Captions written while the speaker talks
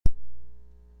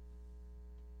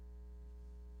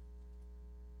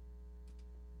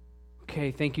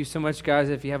Okay, thank you so much, guys.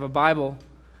 If you have a Bible,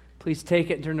 please take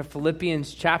it and turn to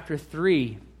Philippians chapter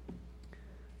 3.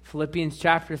 Philippians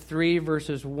chapter 3,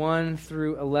 verses 1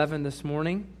 through 11 this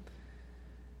morning.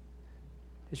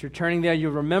 As you're turning there,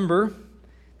 you'll remember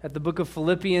that the book of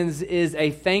Philippians is a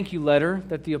thank you letter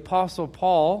that the Apostle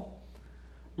Paul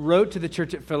wrote to the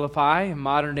church at Philippi in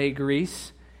modern-day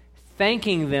Greece,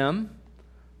 thanking them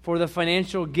for the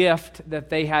financial gift that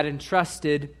they had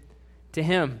entrusted to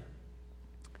him.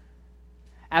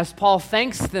 As Paul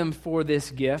thanks them for this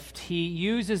gift, he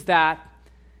uses that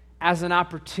as an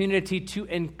opportunity to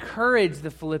encourage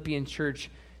the Philippian church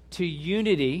to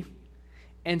unity,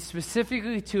 and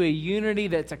specifically to a unity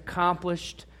that's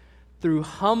accomplished through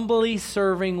humbly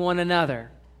serving one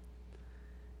another.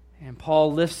 And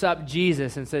Paul lifts up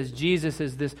Jesus and says Jesus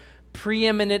is this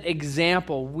preeminent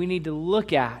example we need to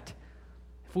look at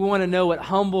if we want to know what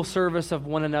humble service of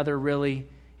one another really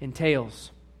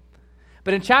entails.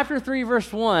 But in chapter 3,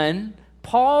 verse 1,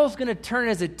 Paul's going to turn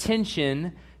his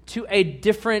attention to a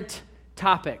different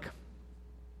topic.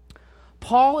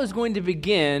 Paul is going to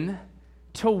begin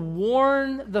to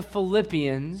warn the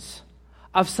Philippians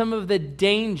of some of the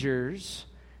dangers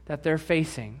that they're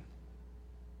facing.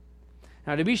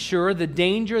 Now, to be sure, the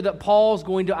danger that Paul's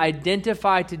going to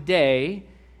identify today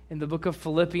in the book of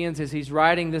Philippians as he's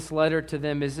writing this letter to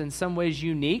them is in some ways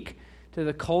unique to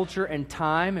the culture and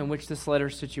time in which this letter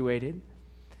is situated.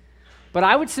 But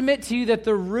I would submit to you that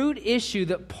the root issue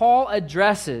that Paul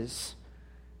addresses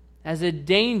as a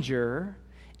danger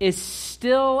is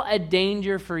still a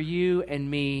danger for you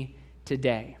and me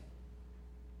today.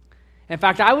 In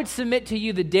fact, I would submit to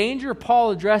you the danger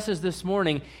Paul addresses this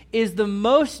morning is the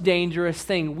most dangerous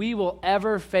thing we will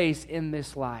ever face in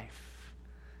this life.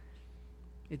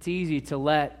 It's easy to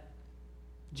let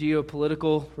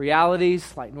geopolitical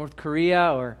realities like North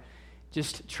Korea or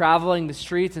just traveling the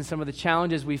streets and some of the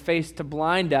challenges we face to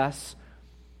blind us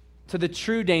to the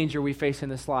true danger we face in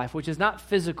this life, which is not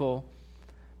physical,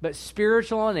 but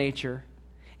spiritual in nature.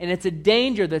 And it's a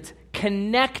danger that's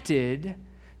connected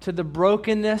to the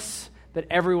brokenness that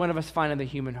every one of us find in the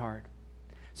human heart.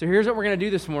 So here's what we're going to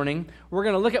do this morning. We're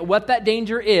going to look at what that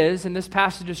danger is in this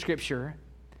passage of Scripture,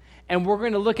 and we're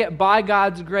going to look at, by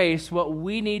God's grace, what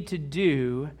we need to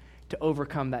do to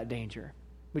overcome that danger.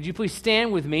 Would you please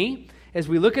stand with me as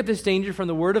we look at this danger from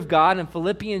the Word of God in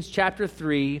Philippians chapter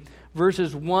 3,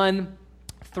 verses 1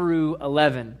 through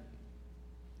 11.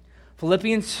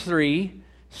 Philippians 3,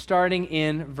 starting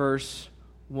in verse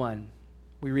 1.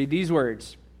 We read these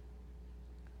words.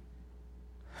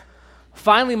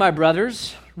 Finally, my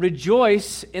brothers,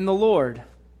 rejoice in the Lord.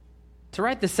 To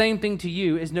write the same thing to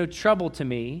you is no trouble to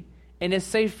me and is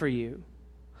safe for you.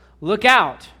 Look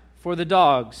out for the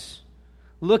dogs.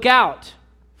 Look out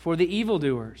for the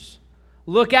evildoers.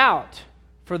 Look out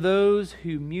for those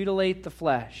who mutilate the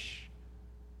flesh.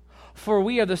 For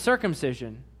we are the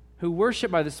circumcision who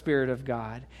worship by the Spirit of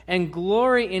God and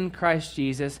glory in Christ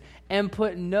Jesus and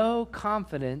put no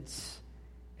confidence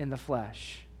in the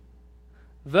flesh.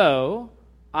 Though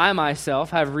I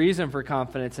myself have reason for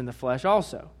confidence in the flesh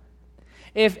also.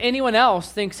 If anyone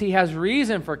else thinks he has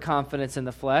reason for confidence in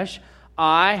the flesh,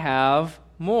 I have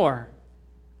more.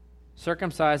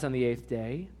 Circumcised on the 8th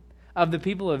day, of the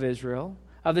people of Israel,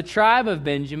 of the tribe of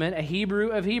Benjamin, a Hebrew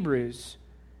of Hebrews.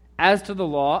 As to the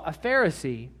law, a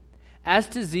Pharisee. As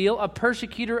to zeal, a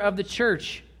persecutor of the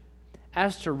church.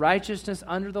 As to righteousness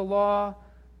under the law,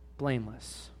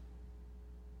 blameless.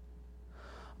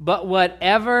 But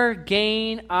whatever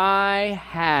gain I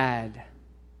had,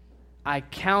 I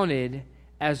counted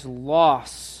as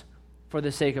loss for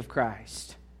the sake of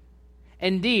Christ.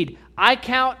 Indeed, I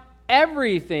count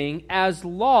everything as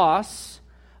loss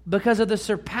because of the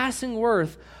surpassing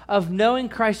worth of knowing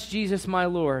Christ Jesus my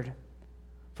Lord.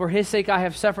 For his sake I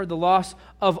have suffered the loss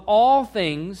of all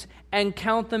things and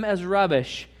count them as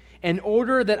rubbish, in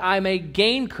order that I may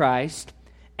gain Christ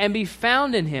and be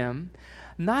found in him,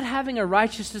 not having a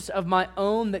righteousness of my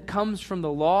own that comes from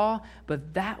the law,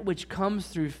 but that which comes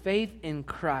through faith in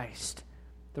Christ,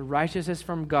 the righteousness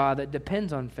from God that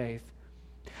depends on faith,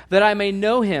 that I may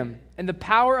know him and the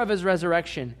power of his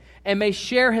resurrection, and may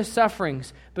share his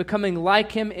sufferings, becoming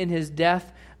like him in his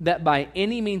death, that by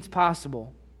any means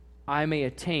possible I may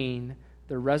attain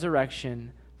the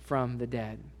resurrection from the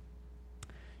dead.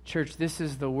 Church, this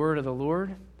is the word of the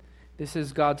Lord. This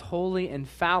is God's holy,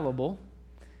 infallible,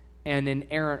 and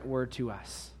inerrant word to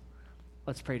us.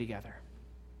 Let's pray together.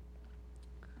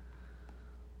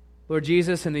 Lord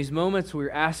Jesus, in these moments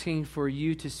we're asking for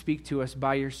you to speak to us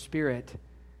by your Spirit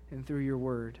and through your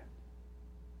word.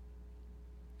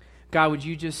 God, would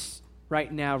you just right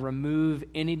now remove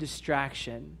any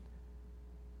distraction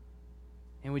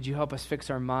And would you help us fix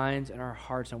our minds and our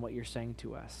hearts on what you're saying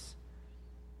to us?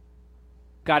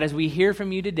 God, as we hear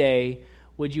from you today,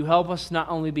 would you help us not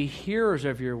only be hearers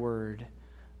of your word,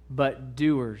 but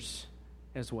doers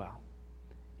as well?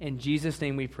 In Jesus'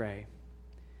 name we pray.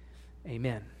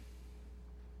 Amen.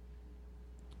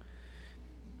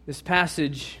 This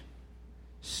passage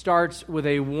starts with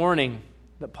a warning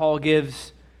that Paul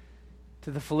gives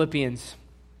to the Philippians.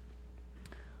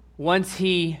 Once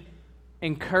he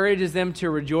encourages them to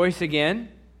rejoice again,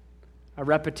 a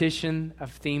repetition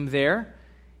of theme there,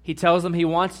 he tells them he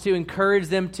wants to encourage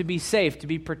them to be safe, to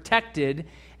be protected,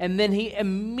 and then he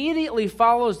immediately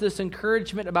follows this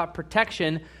encouragement about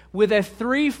protection with a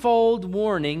threefold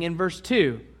warning in verse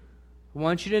 2. I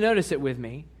want you to notice it with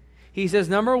me. He says,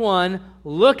 number 1,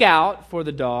 look out for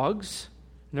the dogs.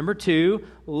 Number 2,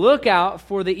 look out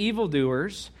for the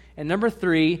evildoers. And number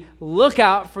 3, look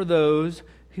out for those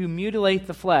who mutilate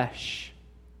the flesh.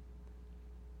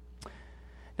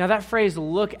 Now that phrase,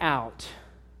 look out,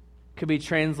 could be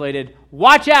translated,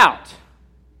 watch out,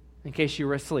 in case you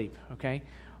were asleep, okay?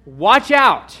 Watch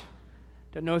out.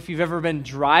 Don't know if you've ever been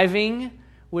driving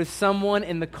with someone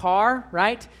in the car,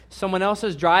 right? Someone else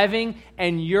is driving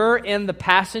and you're in the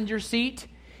passenger seat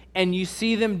and you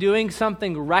see them doing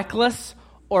something reckless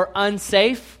or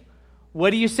unsafe. What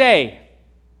do you say?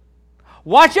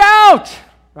 Watch out,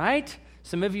 right?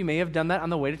 Some of you may have done that on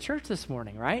the way to church this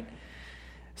morning, right?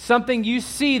 Something you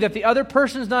see that the other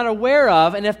person's not aware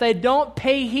of, and if they don't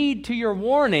pay heed to your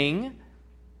warning,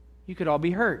 you could all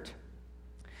be hurt.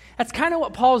 That's kind of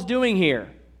what Paul's doing here.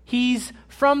 He's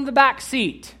from the back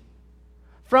seat,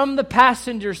 from the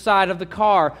passenger side of the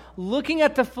car, looking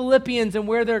at the Philippians and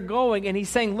where they're going, and he's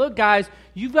saying, look, guys,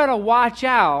 you've got to watch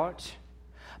out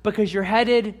because you're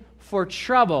headed for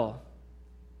trouble.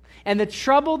 And the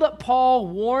trouble that Paul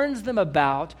warns them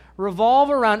about revolve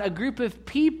around a group of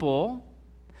people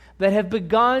that have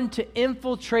begun to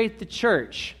infiltrate the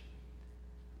church.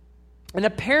 And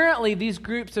apparently these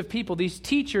groups of people, these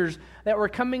teachers that were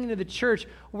coming into the church,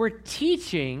 were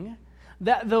teaching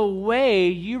that the way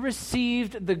you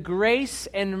received the grace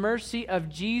and mercy of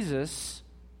Jesus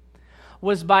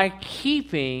was by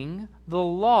keeping the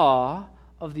law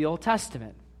of the Old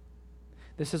Testament.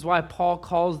 This is why Paul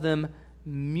calls them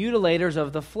mutilators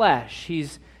of the flesh.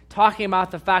 He's talking about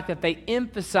the fact that they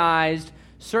emphasized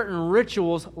certain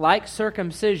rituals like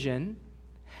circumcision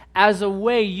as a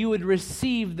way you would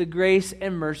receive the grace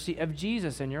and mercy of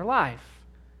Jesus in your life.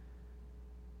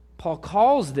 Paul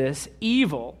calls this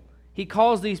evil. He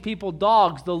calls these people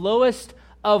dogs, the lowest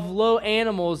of low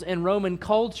animals in Roman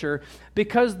culture,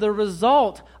 because the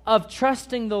result of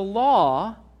trusting the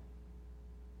law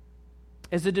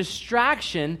is a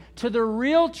distraction to the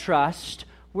real trust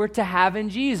we're to have in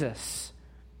Jesus.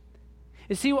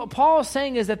 You see, what Paul is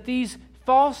saying is that these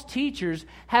false teachers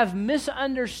have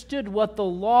misunderstood what the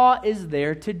law is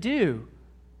there to do.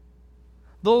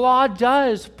 The law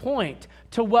does point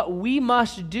to what we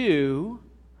must do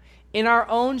in our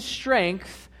own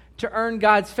strength to earn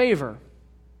God's favor.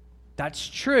 That's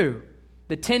true.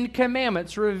 The Ten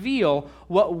Commandments reveal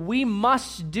what we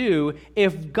must do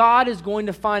if God is going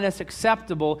to find us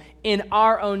acceptable in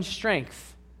our own strength.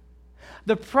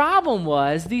 The problem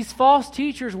was these false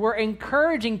teachers were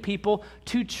encouraging people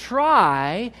to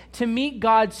try to meet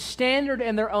God's standard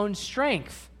in their own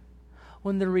strength,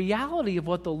 when the reality of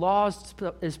what the law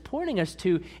is pointing us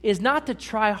to is not to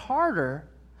try harder,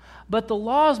 but the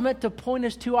law is meant to point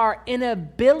us to our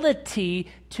inability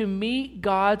to meet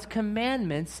God's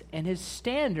commandments and His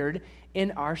standard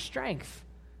in our strength.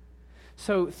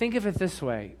 So think of it this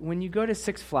way. When you go to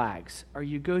Six Flags or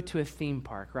you go to a theme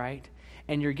park, right?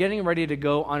 And you're getting ready to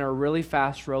go on a really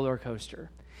fast roller coaster.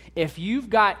 If you've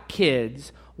got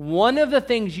kids, one of the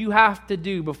things you have to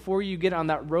do before you get on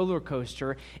that roller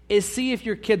coaster is see if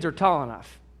your kids are tall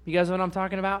enough. You guys know what I'm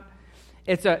talking about?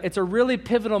 It's a really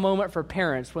pivotal moment for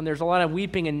parents when there's a lot of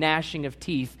weeping and gnashing of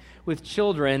teeth with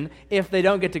children if they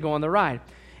don't get to go on the ride.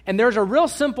 And there's a real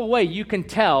simple way you can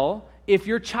tell if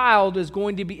your child is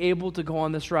going to be able to go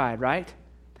on this ride, right?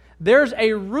 There's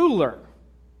a ruler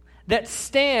that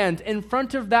stands in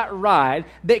front of that ride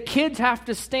that kids have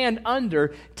to stand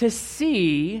under to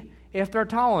see if they're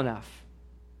tall enough.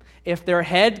 If their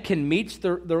head can meet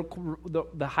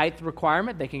the height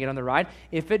requirement, they can get on the ride.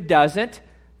 If it doesn't,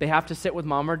 they have to sit with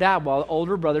mom or dad while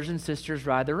older brothers and sisters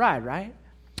ride the ride, right?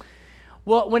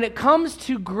 Well, when it comes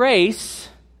to grace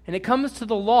and it comes to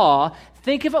the law,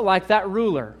 think of it like that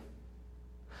ruler.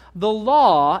 The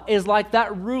law is like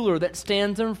that ruler that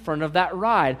stands in front of that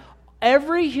ride.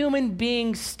 Every human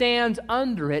being stands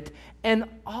under it, and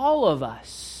all of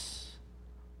us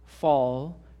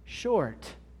fall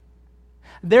short.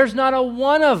 There's not a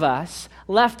one of us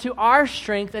left to our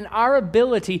strength and our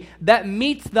ability that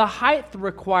meets the height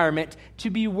requirement to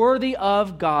be worthy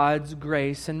of God's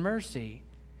grace and mercy.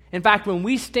 In fact, when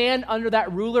we stand under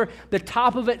that ruler, the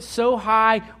top of it so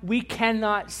high, we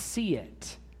cannot see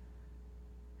it.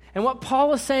 And what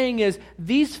Paul is saying is,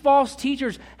 these false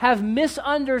teachers have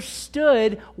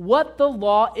misunderstood what the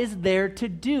law is there to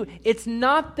do. It's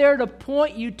not there to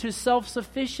point you to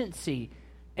self-sufficiency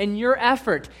and your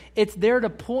effort. It's there to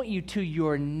point you to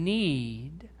your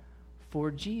need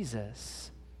for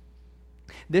Jesus.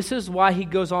 This is why he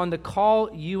goes on to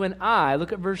call you and I.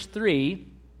 Look at verse 3.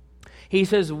 He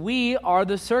says, we are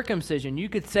the circumcision. You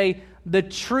could say the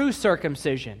true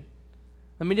circumcision.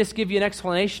 Let me just give you an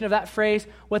explanation of that phrase.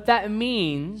 What that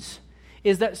means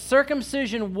is that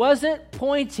circumcision wasn't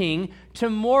pointing to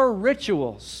more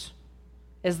rituals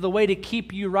as the way to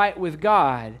keep you right with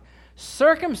God.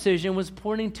 Circumcision was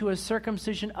pointing to a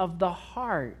circumcision of the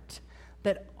heart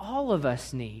that all of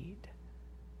us need.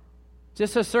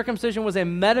 Just as circumcision was a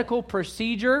medical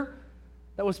procedure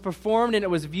that was performed and it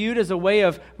was viewed as a way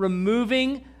of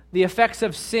removing the effects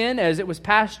of sin as it was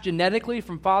passed genetically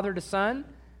from father to son,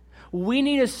 we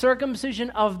need a circumcision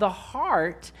of the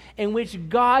heart in which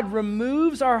God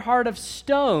removes our heart of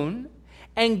stone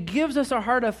and gives us a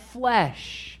heart of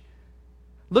flesh.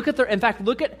 Look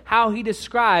at how he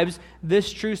describes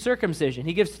this true circumcision.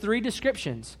 He gives 3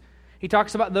 descriptions. He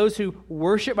talks about those who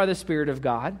worship by the Spirit of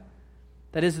God.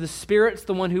 That is, the Spirit's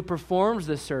the one who performs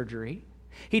the surgery.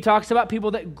 He talks about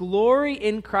people that glory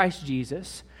in Christ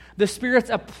Jesus. The Spirit's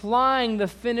applying the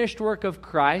finished work of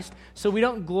Christ, so we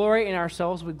don't glory in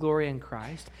ourselves, we glory in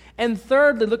Christ. And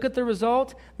thirdly, look at the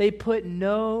result. They put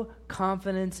no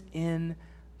confidence in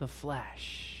the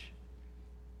flesh.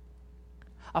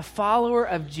 A follower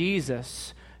of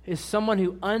Jesus is someone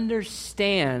who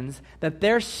understands that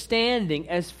their standing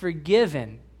as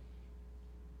forgiven,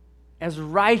 as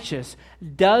righteous,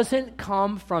 doesn't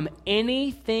come from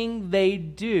anything they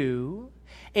do.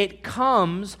 It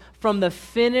comes from the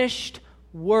finished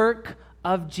work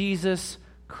of Jesus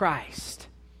Christ.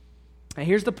 And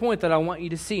here's the point that I want you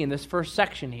to see in this first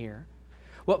section here.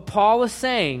 What Paul is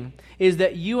saying is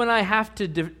that you and I have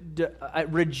to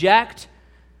reject,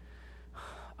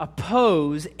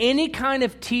 oppose any kind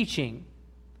of teaching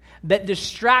that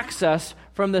distracts us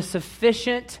from the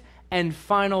sufficient and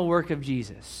final work of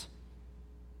Jesus.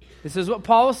 This is what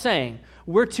Paul is saying.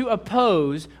 We're to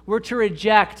oppose, we're to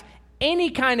reject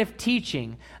any kind of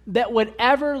teaching that would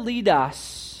ever lead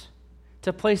us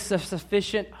to place a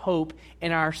sufficient hope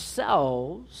in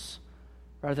ourselves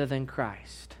rather than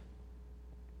Christ.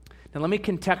 Now let me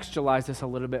contextualize this a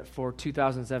little bit for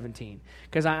 2017,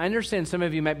 because I understand some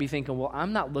of you might be thinking, well,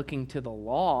 I'm not looking to the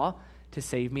law to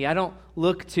save me. I don't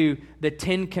look to the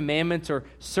 10 Commandments or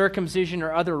circumcision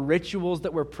or other rituals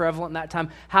that were prevalent in that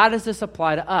time. How does this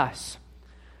apply to us?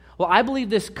 Well, I believe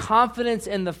this confidence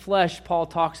in the flesh Paul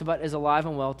talks about is alive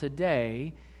and well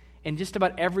today in just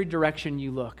about every direction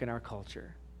you look in our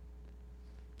culture.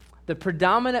 The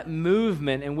predominant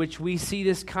movement in which we see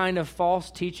this kind of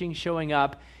false teaching showing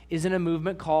up is in a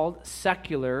movement called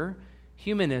secular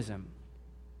humanism.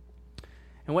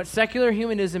 And what secular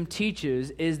humanism teaches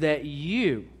is that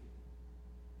you,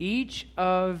 each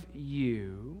of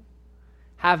you,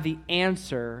 have the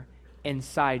answer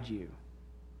inside you.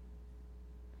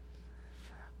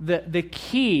 The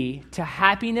key to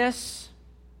happiness,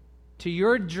 to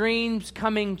your dreams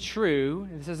coming true,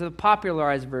 this is a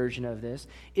popularized version of this,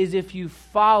 is if you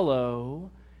follow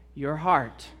your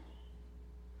heart.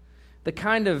 The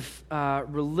kind of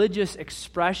religious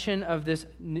expression of this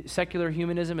secular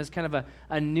humanism is kind of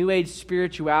a New Age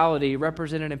spirituality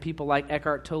represented in people like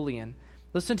Eckhart Tolle.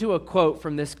 Listen to a quote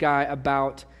from this guy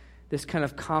about this kind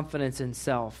of confidence in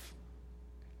self.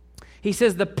 He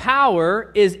says, "The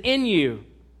power is in you.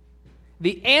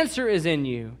 The answer is in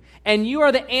you. And you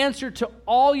are the answer to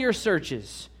all your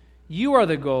searches. You are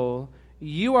the goal.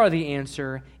 You are the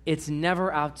answer. It's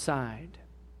never outside."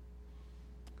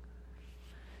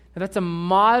 Now, that's a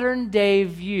modern day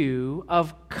view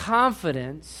of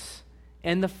confidence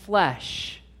in the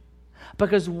flesh.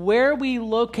 Because where we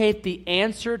locate the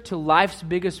answer to life's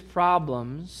biggest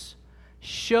problems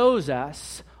shows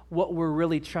us what we're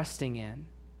really trusting in.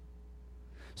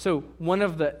 So one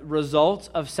of the results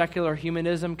of secular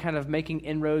humanism kind of making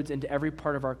inroads into every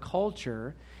part of our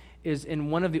culture is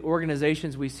in one of the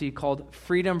organizations we see called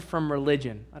Freedom From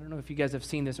Religion. I don't know if you guys have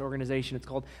seen this organization. It's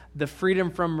called the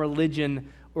Freedom From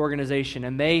Religion organization.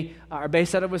 And they are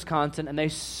based out of Wisconsin, and they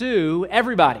sue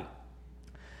everybody.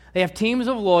 They have teams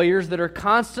of lawyers that are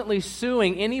constantly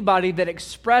suing anybody that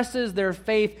expresses their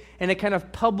faith in a kind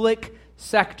of public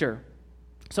sector.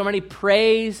 somebody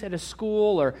prays at a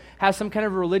school or has some kind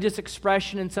of religious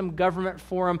expression in some government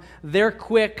forum, they're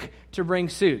quick to bring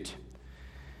suit.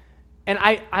 And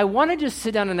I want to just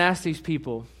sit down and ask these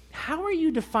people, how are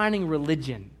you defining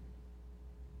religion?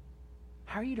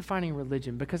 How are you defining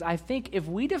religion? Because I think if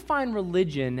we define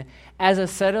religion as a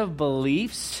set of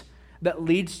beliefs that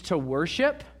leads to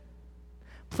worship,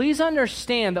 please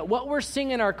understand that what we're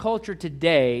seeing in our culture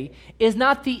today is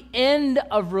not the end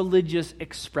of religious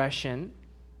expression.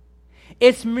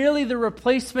 It's merely the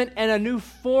replacement and a new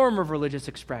form of religious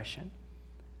expression.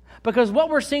 Because what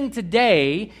we're seeing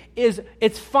today is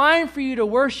it's fine for you to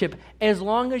worship as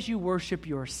long as you worship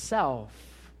yourself.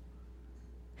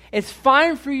 It's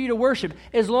fine for you to worship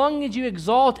as long as you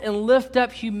exalt and lift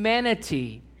up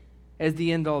humanity as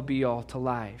the end-all be-all to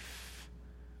life.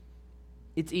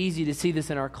 It's easy to see this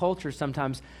in our culture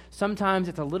sometimes. Sometimes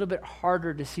it's a little bit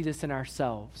harder to see this in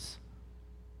ourselves.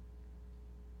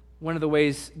 One of the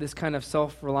ways this kind of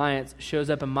self-reliance shows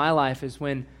up in my life is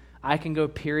when I can go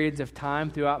periods of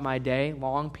time throughout my day,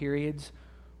 long periods,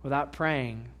 without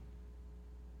praying.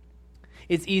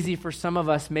 It's easy for some of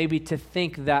us maybe to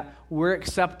think that we're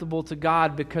acceptable to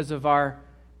God because of our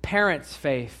parents'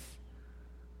 faith,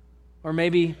 or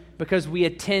maybe because we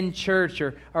attend church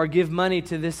or give money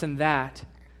to this and that.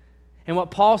 And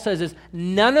what Paul says is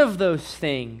none of those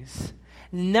things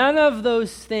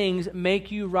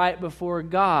make you right before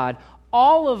God.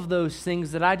 All of those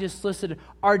things that I just listed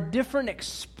are different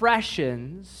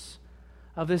expressions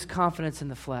of this confidence in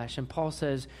the flesh. And Paul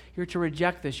says you're to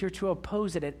reject this. You're to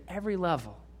oppose it at every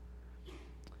level.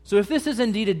 So if this is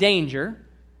indeed a danger,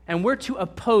 and we're to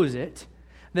oppose it,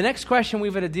 the next question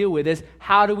we've got to deal with is,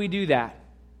 how do we do that?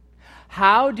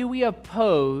 How do we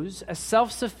oppose a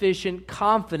self-sufficient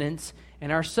confidence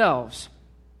in ourselves?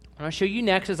 What I'll show you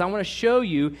next is I want to show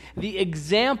you the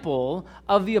example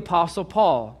of the Apostle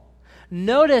Paul.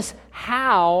 Notice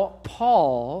how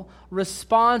Paul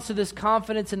responds to this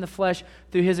confidence in the flesh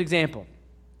through his example.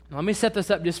 Now, let me set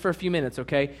this up just for a few minutes,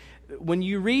 okay? When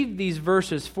you read these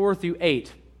verses 4 through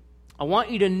 8, I want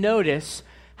you to notice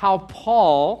how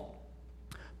Paul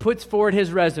puts forward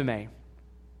his resume.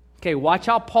 Okay, watch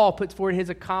how Paul puts forward his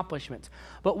accomplishments.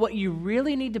 But what you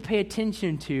really need to pay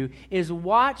attention to is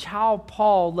watch how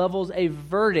Paul levels a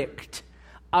verdict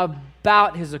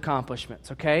about his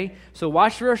accomplishments, okay? So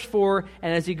watch verse 4,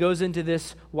 and as he goes into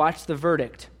this, watch the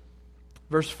verdict.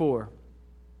 Verse 4.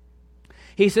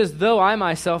 He says, though I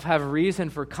myself have reason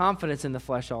for confidence in the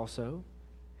flesh also,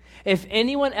 if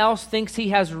anyone else thinks he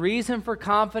has reason for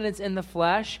confidence in the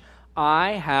flesh,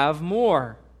 I have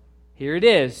more. Here it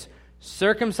is.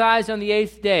 Circumcised on the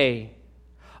 8th day,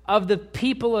 of the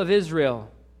people of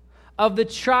Israel, of the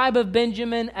tribe of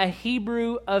Benjamin, a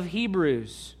Hebrew of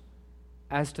Hebrews.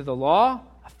 As to the law,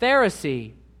 a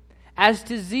Pharisee. As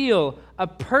to zeal, a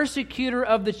persecutor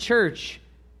of the church.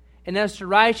 And as to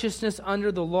righteousness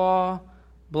under the law,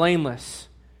 blameless.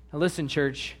 Now listen,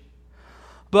 church.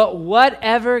 But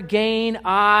whatever gain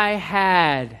I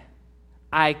had,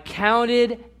 I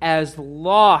counted as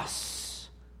loss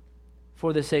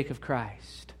for the sake of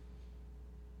Christ.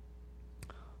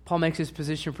 Paul makes his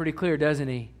position pretty clear, doesn't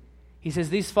he? He says,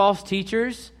 these false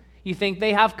teachers, you think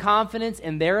they have confidence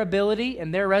in their ability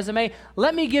and their resume?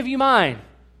 Let me give you mine.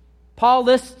 Paul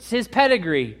lists his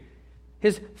pedigree.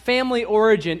 His family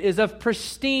origin is of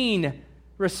pristine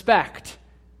respect.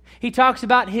 He talks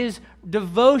about his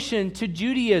devotion to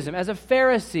Judaism as a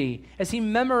Pharisee, as he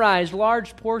memorized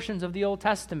large portions of the Old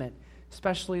Testament,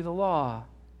 especially the law.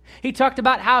 He talked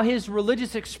about how his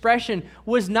religious expression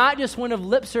was not just one of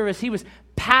lip service. He was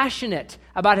passionate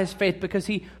about his faith because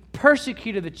he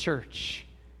persecuted the church.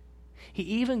 He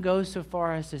even goes so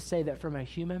far as to say that from a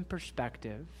human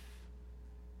perspective,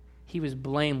 he was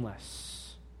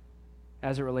blameless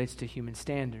as it relates to human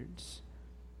standards.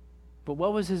 But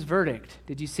what was his verdict?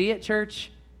 Did you see it,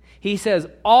 church? He says,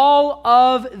 all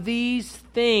of these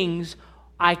things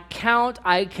I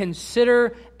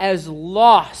consider as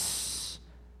loss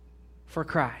for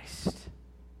Christ.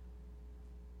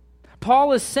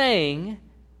 Paul is saying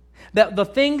that the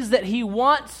things that he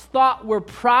once thought were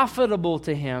profitable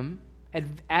to him,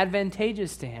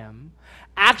 advantageous to him,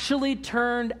 actually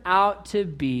turned out to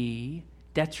be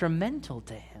detrimental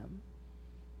to him.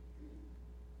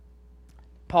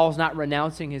 Paul's not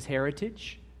renouncing his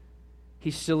heritage.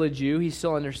 He's still a Jew. He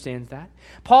still understands that.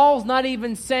 Paul's not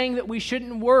even saying that we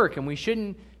shouldn't work and we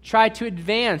shouldn't try to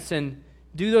advance and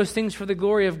do those things for the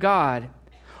glory of God.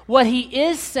 What he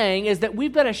is saying is that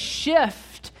we've got to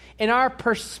shift in our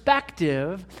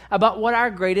perspective about what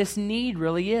our greatest need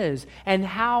really is and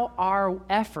how our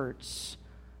efforts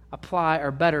apply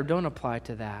or better don't apply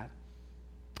to that.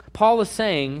 Paul is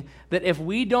saying that if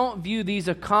we don't view these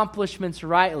accomplishments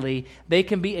rightly, they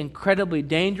can be incredibly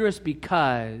dangerous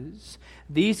because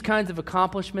these kinds of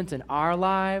accomplishments in our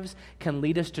lives can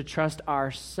lead us to trust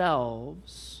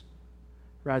ourselves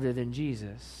rather than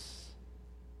Jesus.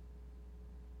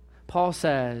 Paul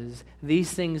says these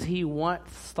things he once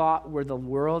thought were the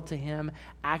world to him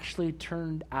actually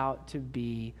turned out to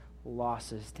be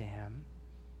losses to him.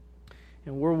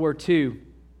 In World War II,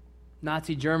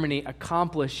 Nazi Germany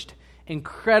accomplished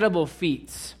incredible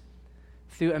feats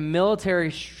through a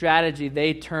military strategy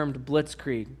they termed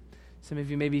blitzkrieg. Some of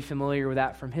you may be familiar with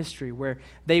that from history, where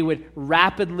they would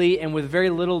rapidly and with very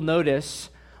little notice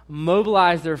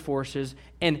mobilize their forces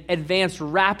and advance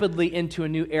rapidly into a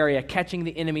new area, catching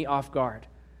the enemy off guard.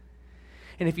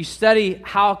 And if you study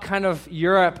how kind of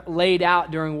Europe laid out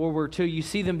during World War II, you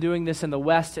see them doing this in the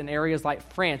West in areas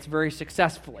like France very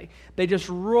successfully. They just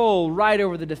roll right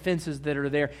over the defenses that are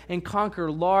there and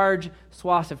conquer large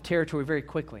swaths of territory very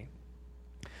quickly.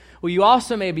 Well, you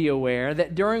also may be aware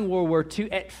that during World War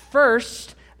II, at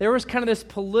first, there was kind of this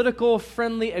political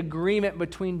friendly agreement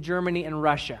between Germany and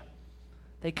Russia.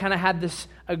 They kind of had this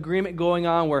agreement going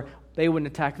on where they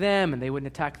wouldn't attack them and they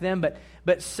wouldn't attack them. But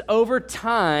over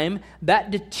time, that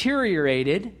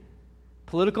deteriorated.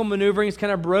 Political maneuverings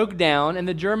kind of broke down, and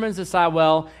the Germans decide,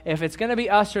 well, if it's going to be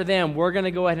us or them, we're going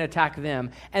to go ahead and attack them.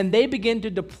 And they begin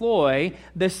to deploy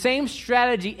the same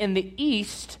strategy in the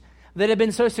East that had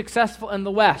been so successful in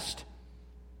the West.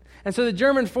 And so the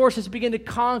German forces begin to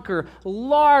conquer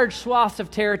large swaths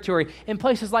of territory in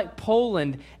places like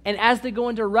Poland. And as they go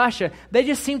into Russia, they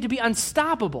just seem to be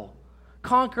unstoppable,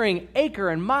 conquering acre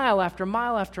and mile after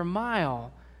mile after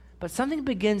mile. But something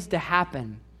begins to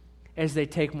happen as they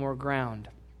take more ground.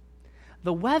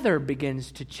 The weather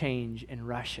begins to change in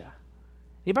Russia.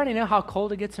 Anybody know how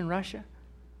cold it gets in Russia?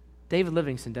 David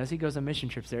Livingston does. He goes on mission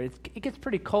trips there. It gets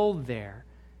pretty cold there.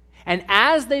 And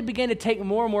as they begin to take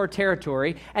more and more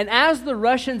territory, and as the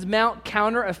Russians mount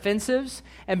counteroffensives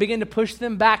and begin to push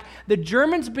them back, the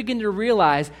Germans begin to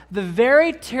realize the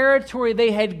very territory they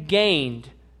had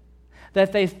gained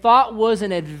that they thought was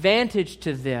an advantage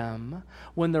to them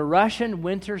when the Russian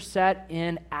winter set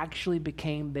in actually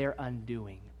became their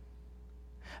undoing.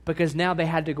 Because now they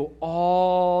had to go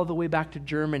all the way back to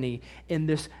Germany in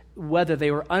this weather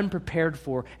they were unprepared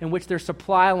for, in which their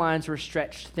supply lines were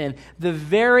stretched thin. The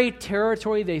very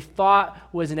territory they thought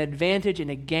was an advantage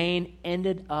and a gain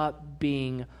ended up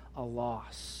being a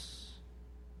loss.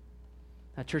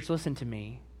 Now, church, listen to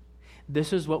me.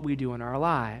 This is what we do in our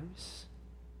lives.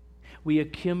 We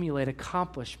accumulate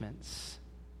accomplishments.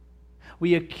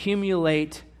 We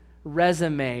accumulate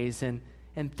resumes and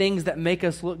things that make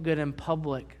us look good in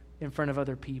public in front of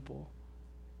other people.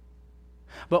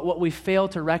 But what we fail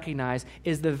to recognize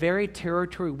is the very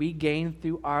territory we gain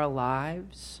through our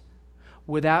lives,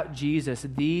 without Jesus,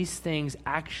 these things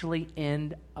actually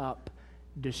end up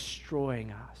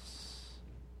destroying us.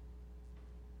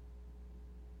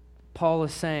 Paul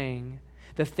is saying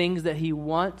the things that he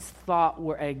once thought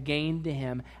were a gain to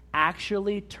him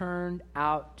actually turned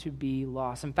out to be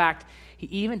loss. In fact, he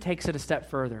even takes it a step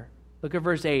further. Look at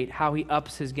verse 8, how he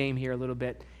ups his game here a little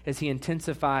bit as he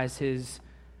intensifies his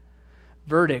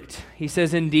verdict. He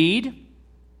says, "Indeed,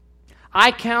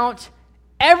 I count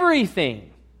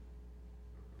everything,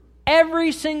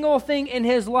 every single thing in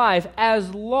his life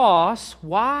as loss."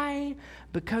 Why?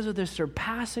 Because of the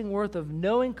surpassing worth of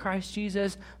knowing Christ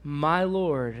Jesus, my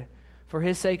Lord. For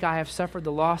his sake I have suffered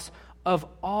the loss of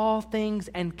all things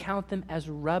and count them as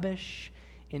rubbish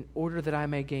in order that I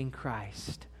may gain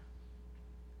Christ.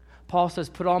 Paul says,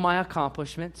 put all my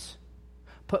accomplishments,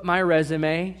 put my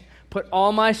resume, put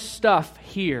all my stuff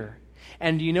here.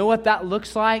 And do you know what that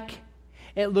looks like?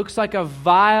 It looks like a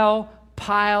vile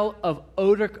pile of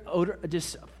odor,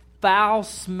 just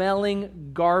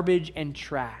foul-smelling garbage and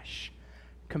trash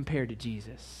compared to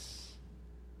Jesus.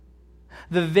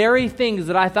 The very things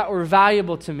that I thought were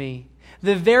valuable to me,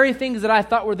 the very things that I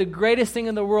thought were the greatest thing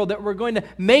in the world, that were going to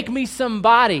make me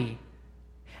somebody,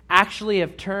 actually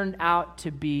have turned out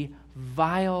to be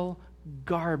vile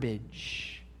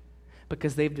garbage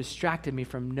because they've distracted me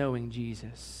from knowing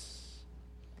Jesus.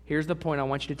 Here's the point I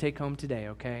want you to take home today,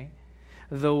 okay?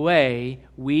 The way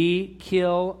we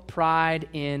kill pride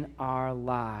in our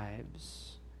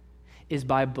lives is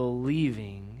by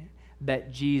believing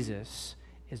that Jesus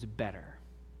is better.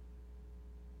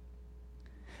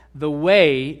 The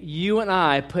way you and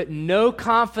I put no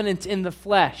confidence in the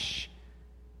flesh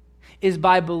is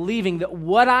by believing that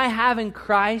what I have in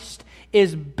Christ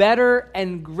is better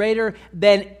and greater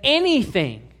than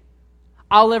anything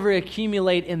I'll ever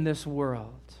accumulate in this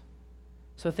world.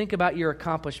 So think about your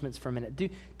accomplishments for a minute.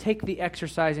 Take the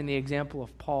exercise and the example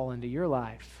of Paul into your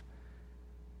life.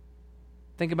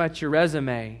 Think about your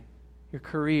resume, your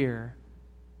career.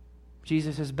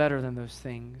 Jesus is better than those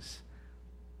things.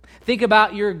 Think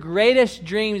about your greatest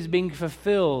dreams being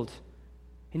fulfilled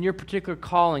in your particular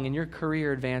calling, in your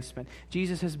career advancement.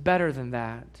 Jesus is better than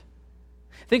that.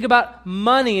 Think about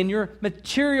money and your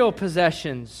material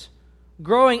possessions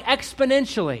growing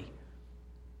exponentially.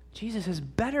 Jesus is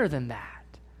better than that.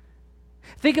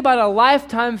 Think about a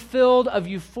lifetime filled of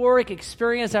euphoric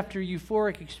experience after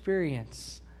euphoric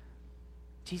experience.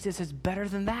 Jesus is better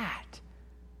than that.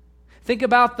 Think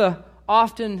about the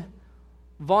often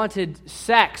vaunted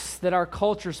sex that our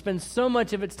culture spends so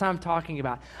much of its time talking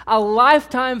about. A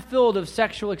lifetime filled of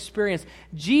sexual experience.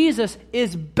 Jesus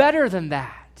is better than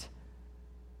that.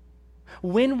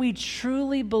 When we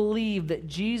truly believe that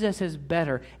Jesus is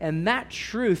better, and that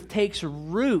truth takes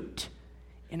root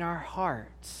in our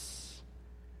hearts,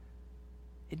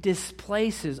 it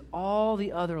displaces all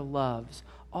the other loves,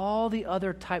 all the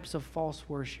other types of false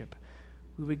worship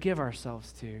we would give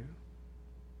ourselves to.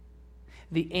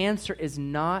 The answer is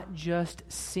not just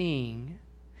seeing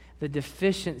the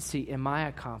deficiency in my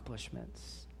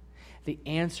accomplishments. The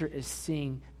answer is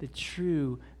seeing the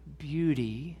true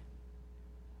beauty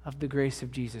of the grace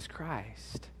of Jesus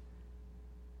Christ.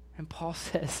 And Paul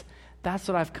says, that's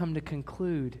what I've come to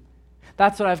conclude.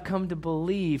 That's what I've come to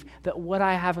believe, that what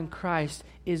I have in Christ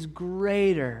is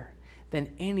greater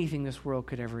than anything this world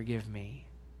could ever give me.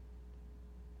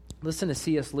 Listen to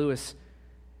C.S. Lewis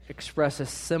express a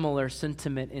similar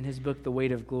sentiment in his book, The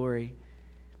Weight of Glory.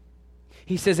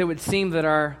 He says, it would seem that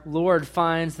our Lord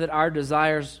finds that our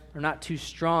desires are not too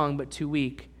strong, but too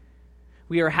weak.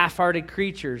 We are half-hearted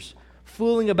creatures,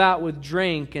 fooling about with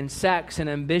drink and sex and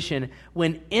ambition,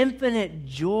 when infinite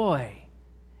joy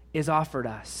is offered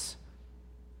us.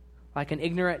 Like an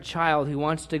ignorant child who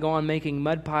wants to go on making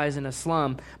mud pies in a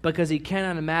slum because he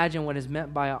cannot imagine what is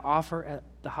meant by an offer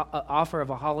of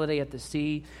a holiday at the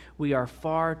sea, we are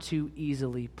far too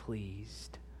easily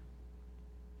pleased.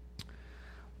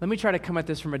 Let me try to come at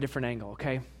this from a different angle,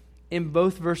 okay? In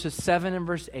both verses 7 and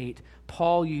verse 8,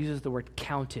 Paul uses the word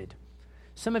counted.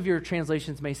 Some of your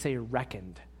translations may say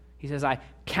reckoned. He says, I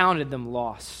counted them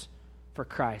loss for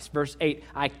Christ. Verse 8,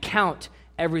 I count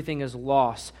everything as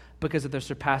loss because of the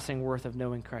surpassing worth of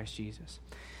knowing Christ Jesus.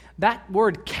 That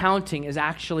word counting is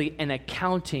actually an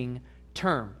accounting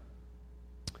term.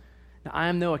 Now, I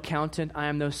am no accountant. I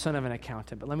am no son of an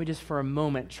accountant. But let me just for a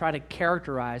moment try to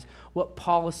characterize what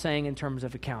Paul is saying in terms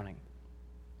of accounting.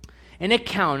 In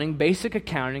accounting, basic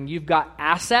accounting, you've got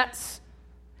assets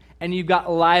and you've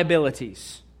got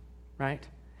liabilities, right?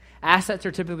 Assets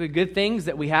are typically good things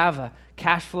that we have,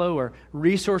 cash flow or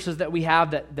resources that we have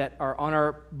that are on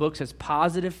our books as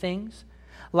positive things.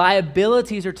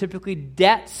 Liabilities are typically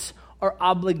debts or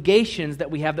obligations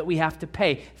that we have to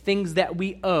pay, things that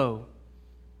we owe.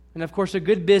 And of course, a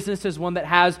good business is one that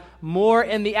has more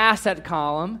in the asset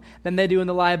column than they do in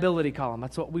the liability column.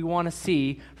 That's what we want to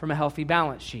see from a healthy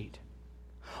balance sheet.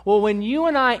 Well, when you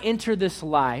and I enter this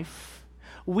life,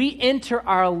 we enter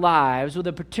our lives with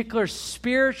a particular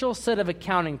spiritual set of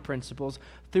accounting principles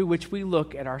through which we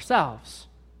look at ourselves.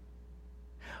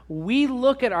 We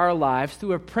look at our lives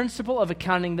through a principle of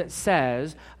accounting that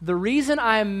says, the reason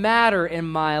I matter in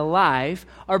my life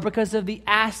are because of the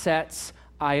assets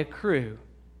I accrue.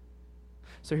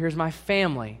 So here's my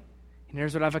family, and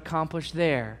here's what I've accomplished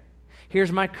there.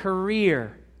 Here's my career,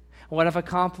 and what I've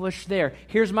accomplished there.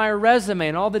 Here's my resume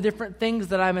and all the different things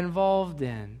that I'm involved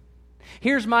in.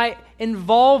 Here's my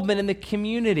involvement in the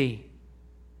community.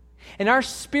 And our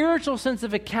spiritual sense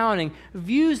of accounting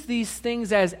views these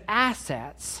things as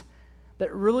assets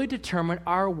that really determine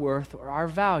our worth or our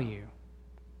value.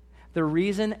 The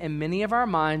reason in many of our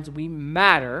minds we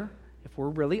matter, if we're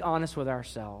really honest with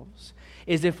ourselves,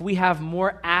 is if we have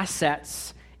more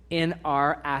assets in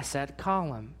our asset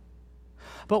column.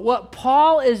 But what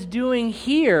Paul is doing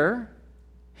here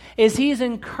is he's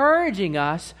encouraging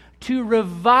us to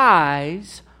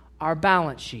revise our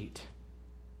balance sheet.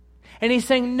 And he's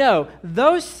saying, no,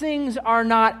 those things are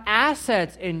not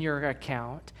assets in your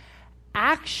account.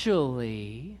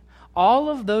 Actually, all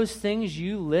of those things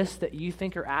you list that you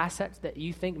think are assets, that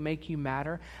you think make you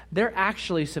matter, they're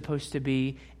actually supposed to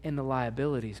be in the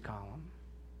liabilities column.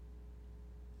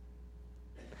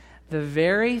 The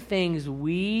very things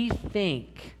we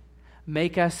think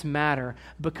make us matter,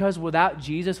 because without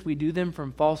Jesus we do them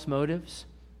from false motives,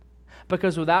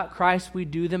 because without Christ we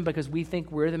do them because we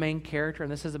think we're the main character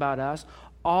and this is about us,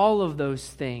 all of those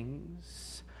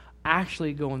things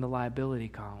actually go in the liability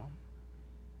column.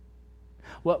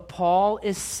 What Paul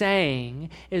is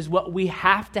saying is what we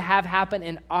have to have happen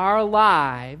in our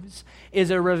lives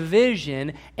is a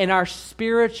revision in our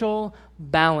spiritual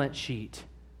balance sheet.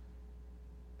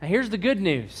 Now here's the good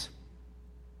news.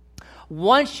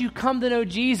 Once you come to know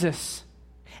Jesus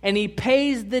and he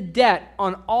pays the debt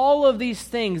on all of these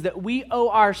things that we owe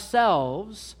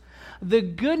ourselves, the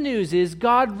good news is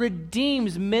God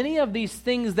redeems many of these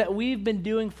things that we've been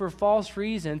doing for false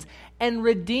reasons and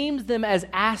redeems them as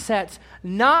assets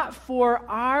not for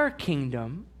our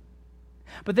kingdom,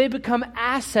 but they become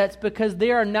assets because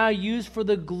they are now used for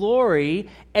the glory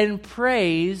and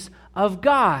praise of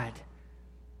God.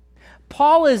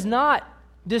 Paul is not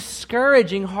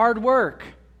discouraging hard work.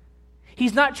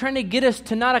 He's not trying to get us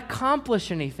to not accomplish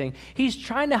anything. He's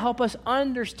trying to help us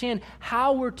understand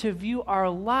how we're to view our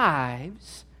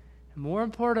lives, and more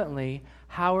importantly,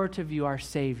 how we're to view our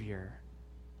Savior.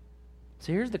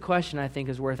 So here's the question I think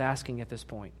is worth asking at this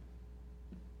point.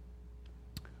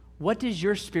 What does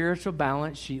your spiritual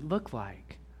balance sheet look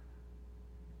like?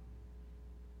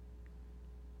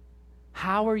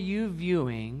 How are you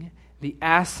viewing the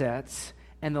assets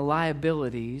and the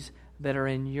liabilities that are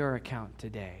in your account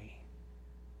today?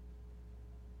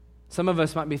 Some of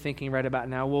us might be thinking right about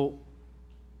now, well,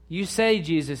 you say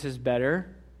Jesus is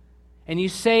better, and you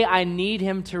say I need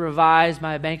him to revise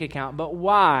my bank account, but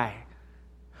why?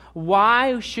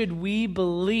 Why should we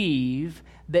believe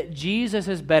that Jesus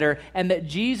is better and that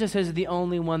Jesus is the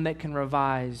only one that can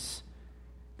revise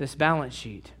this balance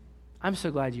sheet? I'm so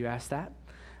glad you asked that.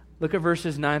 Look at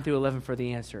verses 9 through 11 for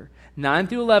the answer. 9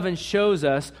 through 11 shows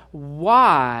us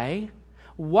why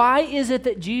is it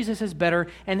that Jesus is better,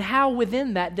 and how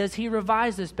within that does he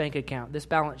revise this bank account, this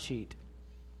balance sheet?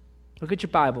 Look at your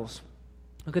Bibles.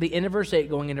 Look at the end of verse 8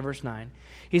 going into verse 9.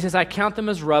 He says, I count them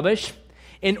as rubbish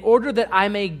in order that I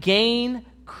may gain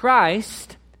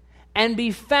Christ and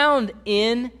be found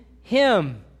in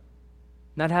him,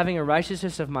 not having a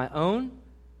righteousness of my own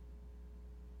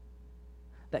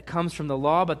that comes from the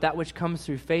law, but that which comes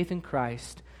through faith in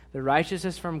Christ, the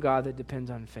righteousness from God that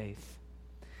depends on faith.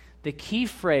 The key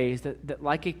phrase that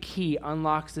like a key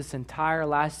unlocks this entire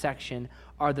last section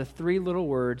are the three little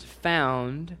words,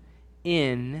 found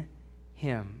in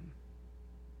him.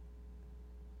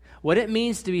 What it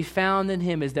means to be found in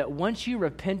him is that once you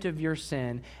repent of your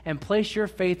sin and place your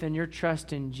faith and your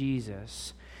trust in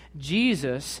Jesus,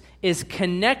 Jesus is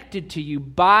connected to you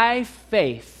by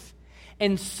faith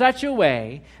in such a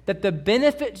way that the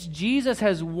benefits Jesus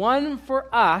has won for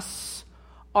us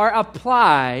are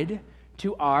applied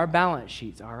to our balance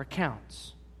sheets, our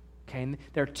accounts. Okay, and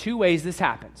there are two ways this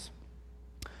happens.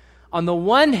 On the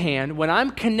one hand, when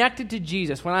I'm connected to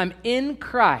Jesus, when I'm in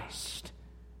Christ,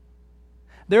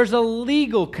 there's a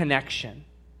legal connection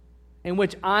in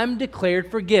which I'm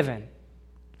declared forgiven.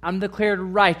 I'm declared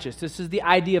righteous. This is the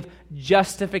idea of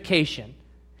justification.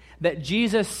 That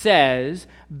Jesus says,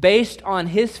 based on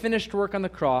his finished work on the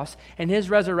cross and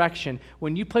his resurrection,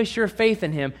 when you place your faith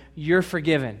in him, you're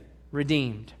forgiven,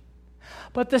 redeemed.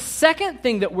 But the second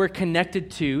thing that we're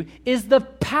connected to is the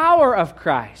power of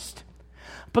Christ.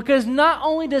 Because not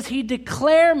only does he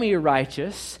declare me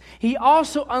righteous, he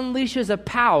also unleashes a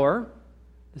power,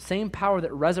 the same power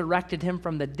that resurrected him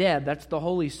from the dead, that's the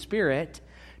Holy Spirit,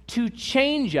 to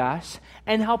change us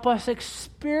and help us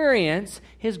experience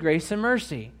his grace and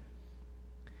mercy.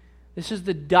 This is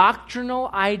the doctrinal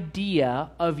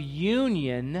idea of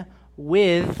union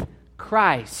with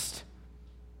Christ.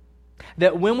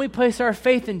 That when we place our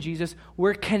faith in Jesus,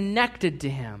 we're connected to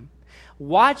him.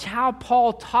 Watch how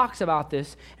Paul talks about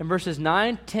this in verses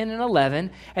 9, 10, and 11,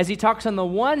 as he talks on the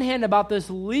one hand about this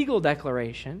legal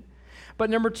declaration, but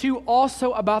number two,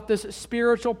 also about this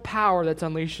spiritual power that's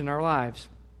unleashed in our lives.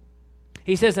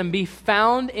 He says, and be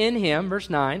found in him, verse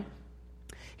 9.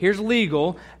 Here's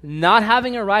legal, not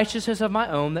having a righteousness of my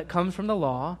own that comes from the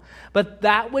law, but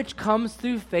that which comes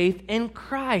through faith in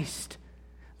Christ.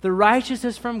 The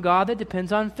righteousness from God that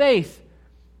depends on faith.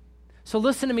 So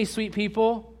listen to me, sweet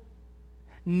people.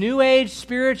 New Age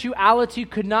spirituality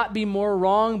could not be more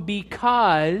wrong,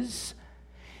 because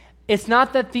it's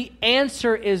not that the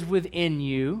answer is within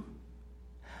you.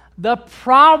 The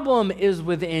problem is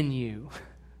within you.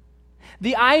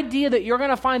 The idea that you're going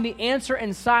to find the answer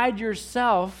inside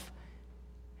yourself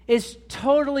is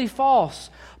totally false.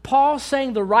 Paul's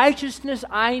saying the righteousness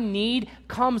I need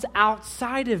comes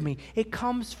outside of me. It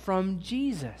comes from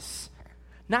Jesus,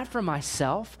 not from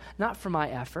myself, not from my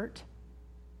effort.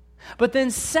 But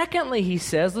then secondly, he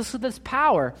says, listen to this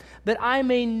power, that I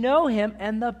may know him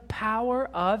and the power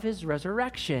of his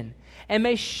resurrection, and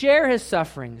may share his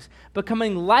sufferings,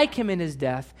 becoming like him in his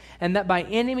death, and that by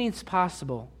any means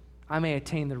possible I may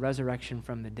attain the resurrection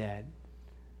from the dead.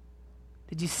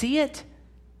 Did you see it?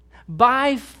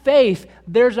 By faith,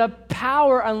 there's a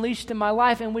power unleashed in my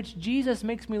life in which Jesus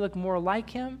makes me look more like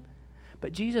him,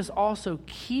 but Jesus also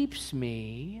keeps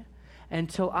me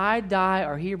until I die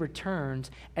or he returns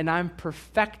and I'm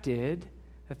perfected,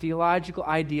 the theological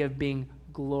idea of being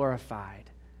glorified.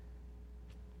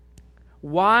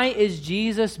 Why is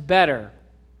Jesus better?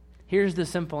 Here's the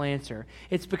simple answer.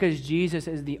 It's because Jesus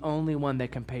is the only one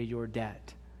that can pay your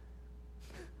debt.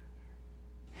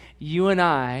 You and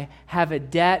I have a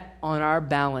debt on our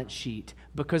balance sheet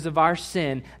because of our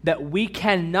sin that we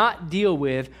cannot deal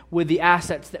with the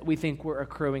assets that we think we're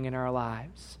accruing in our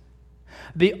lives.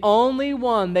 The only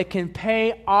one that can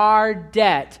pay our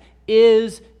debt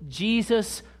is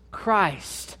Jesus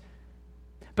Christ.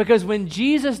 Because when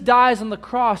Jesus dies on the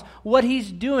cross, what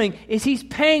he's doing is he's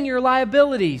paying your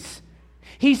liabilities.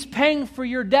 He's paying for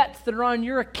your debts that are on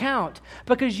your account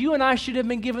because you and I should have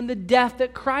been given the death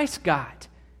that Christ got.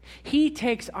 He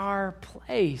takes our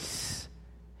place.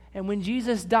 And when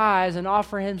Jesus dies and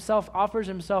offers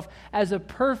himself as a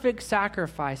perfect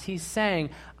sacrifice, he's saying,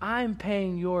 I'm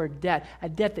paying your debt, a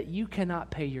debt that you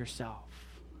cannot pay yourself.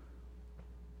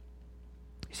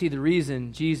 You see, the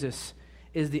reason Jesus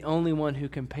is the only one who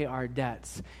can pay our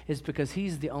debts is because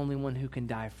he's the only one who can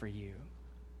die for you,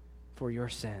 for your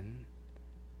sin.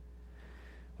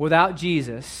 Without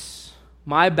Jesus,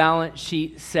 my balance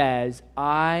sheet says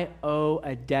I owe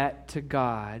a debt to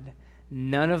God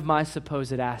none of my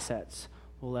supposed assets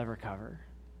will ever cover.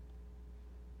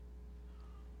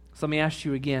 So let me ask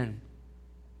you again.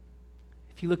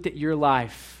 If you looked at your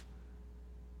life,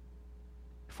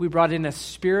 if we brought in a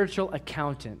spiritual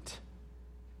accountant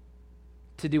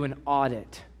to do an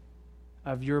audit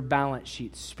of your balance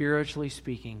sheet, spiritually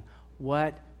speaking,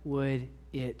 what would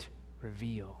it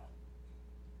reveal?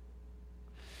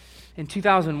 In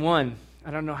 2001,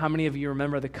 I don't know how many of you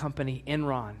remember the company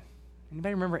Enron.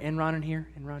 Anybody remember Enron in here?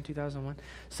 Enron 2001?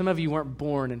 Some of you weren't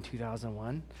born in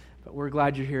 2001, but we're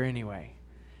glad you're here anyway.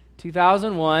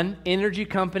 2001, energy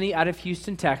company out of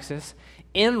Houston, Texas.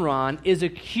 Enron is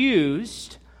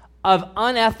accused of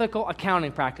unethical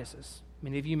accounting practices.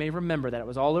 Many of you may remember that. It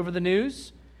was all over the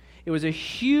news. It was a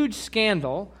huge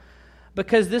scandal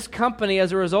because this company,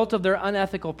 as a result of their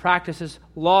unethical practices,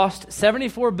 lost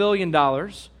 $74 billion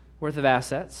worth of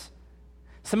assets.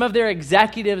 Some of their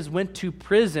executives went to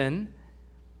prison,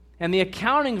 and the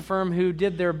accounting firm who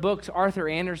did their books, Arthur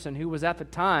Andersen, who was at the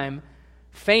time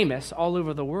famous all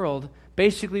over the world,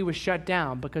 basically was shut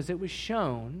down because it was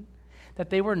shown that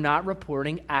they were not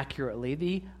reporting accurately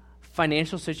the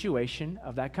financial situation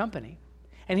of that company.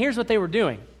 And here's what they were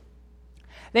doing.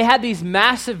 They had these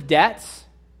massive debts,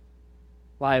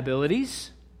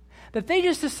 liabilities, that they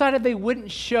just decided they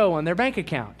wouldn't show on their bank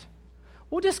account.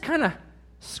 We'll just kind of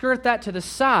skirt that to the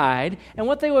side, and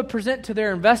what they would present to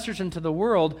their investors and to the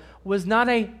world was not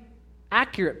an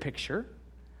accurate picture,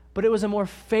 but it was a more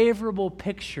favorable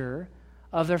picture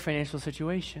of their financial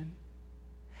situation.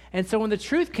 And so when the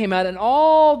truth came out and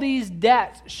all these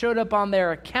debts showed up on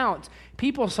their accounts,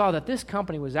 people saw that this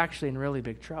company was actually in really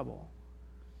big trouble.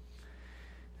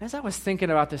 As I was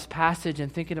thinking about this passage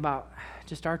and thinking about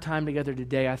just our time together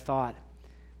today, I thought,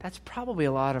 that's probably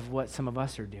a lot of what some of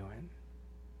us are doing.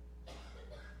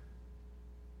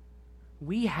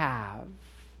 We have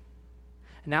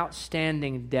an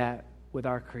outstanding debt with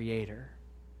our Creator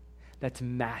that's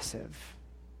massive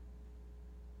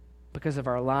because of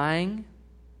our lying,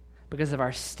 because of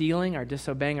our stealing, our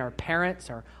disobeying our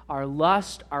parents, our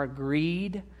lust, our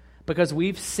greed. Because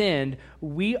we've sinned,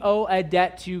 we owe a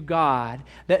debt to God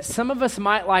that some of us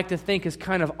might like to think is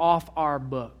kind of off our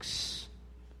books.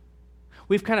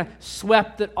 We've kind of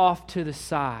swept it off to the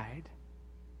side.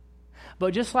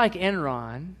 But just like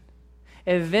Enron,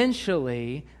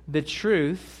 eventually the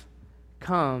truth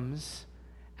comes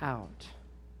out.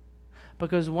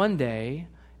 Because one day,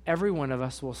 every one of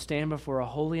us will stand before a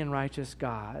holy and righteous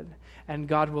God, and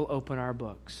God will open our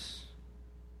books.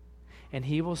 And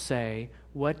he will say,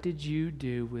 what did you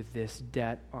do with this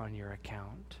debt on your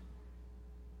account?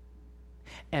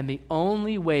 And the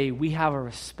only way we have a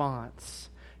response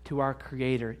to our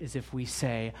Creator is if we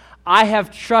say, I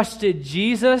have trusted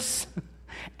Jesus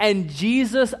and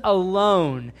Jesus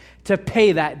alone to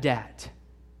pay that debt.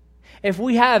 If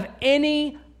we have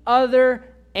any other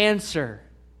answer,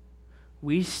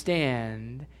 we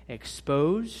stand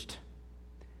exposed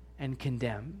and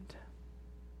condemned.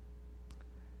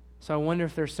 So I wonder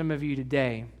if there's some of you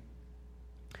today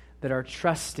that are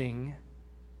trusting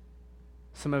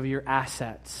some of your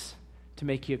assets to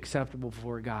make you acceptable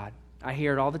before God. I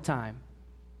hear it all the time.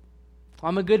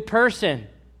 I'm a good person.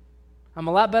 I'm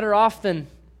a lot better off than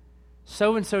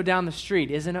so-and-so down the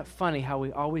street. Isn't it funny how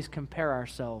we always compare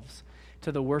ourselves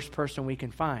to the worst person we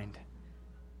can find?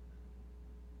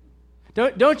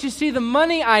 Don't you see the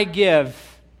money I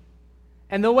give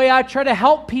and the way I try to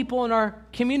help people in our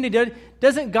community?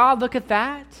 Doesn't God look at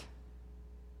that?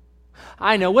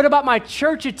 I know. What about my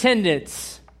church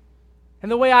attendance and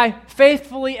the way I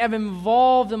faithfully am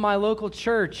involved in my local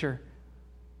church? Or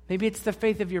maybe it's the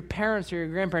faith of your parents or your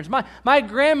grandparents. My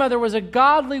grandmother was a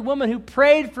godly woman who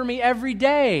prayed for me every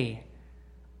day.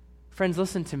 Friends,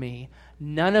 listen to me.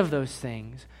 None of them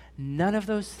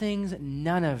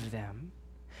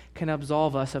can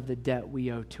absolve us of the debt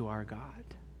we owe to our God.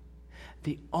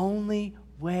 The only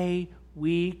way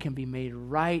we can be made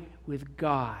right with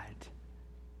God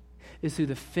is through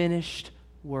the finished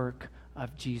work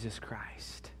of Jesus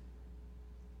Christ.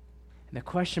 And the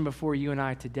question before you and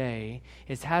I today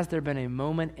is, has there been a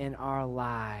moment in our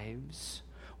lives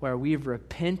where we've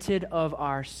repented of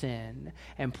our sin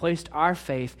and placed our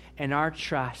faith and our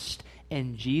trust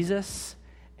in Jesus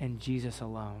and Jesus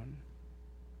alone?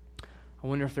 I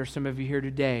wonder if there's some of you here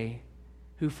today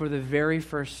who for the very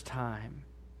first time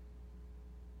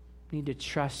need to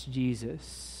trust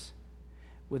Jesus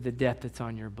with the debt that's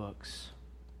on your books.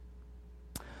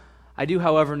 I do,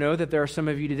 however, know that there are some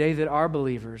of you today that are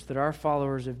believers, that are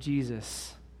followers of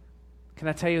Jesus. Can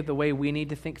I tell you the way we need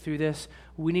to think through this?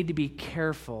 We need to be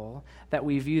careful that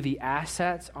we view the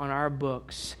assets on our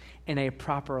books in a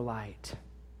proper light.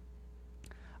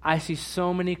 I see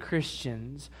so many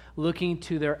Christians looking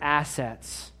to their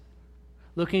assets,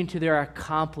 looking to their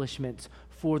accomplishments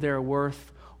for their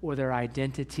worth or their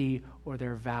identity or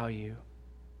their value.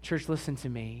 Church, listen to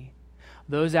me.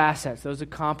 Those assets, those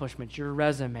accomplishments, your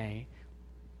resume,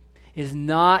 is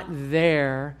not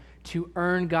there to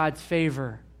earn God's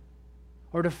favor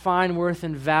or to find worth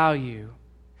and value.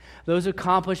 Those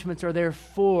accomplishments are there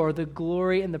for the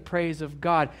glory and the praise of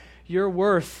God. Your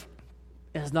worth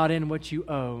is not in what you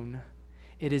own.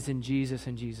 It is in Jesus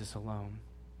and Jesus alone.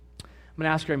 I'm going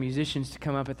to ask our musicians to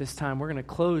come up at this time. We're going to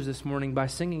close this morning by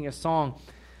singing a song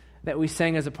that we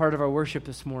sang as a part of our worship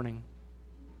this morning.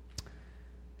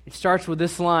 It starts with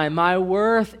this line: my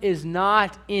worth is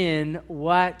not in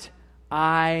what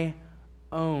I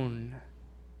own.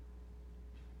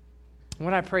 And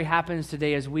what I pray happens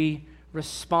today as we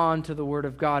respond to the Word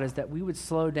of God is that we would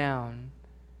slow down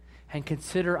and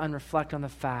consider and reflect on the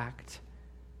fact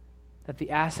that the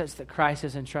assets that Christ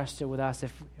has entrusted with us,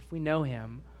 if we know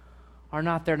Him, are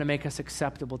not there to make us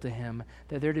acceptable to Him.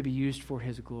 They're there to be used for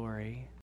His glory.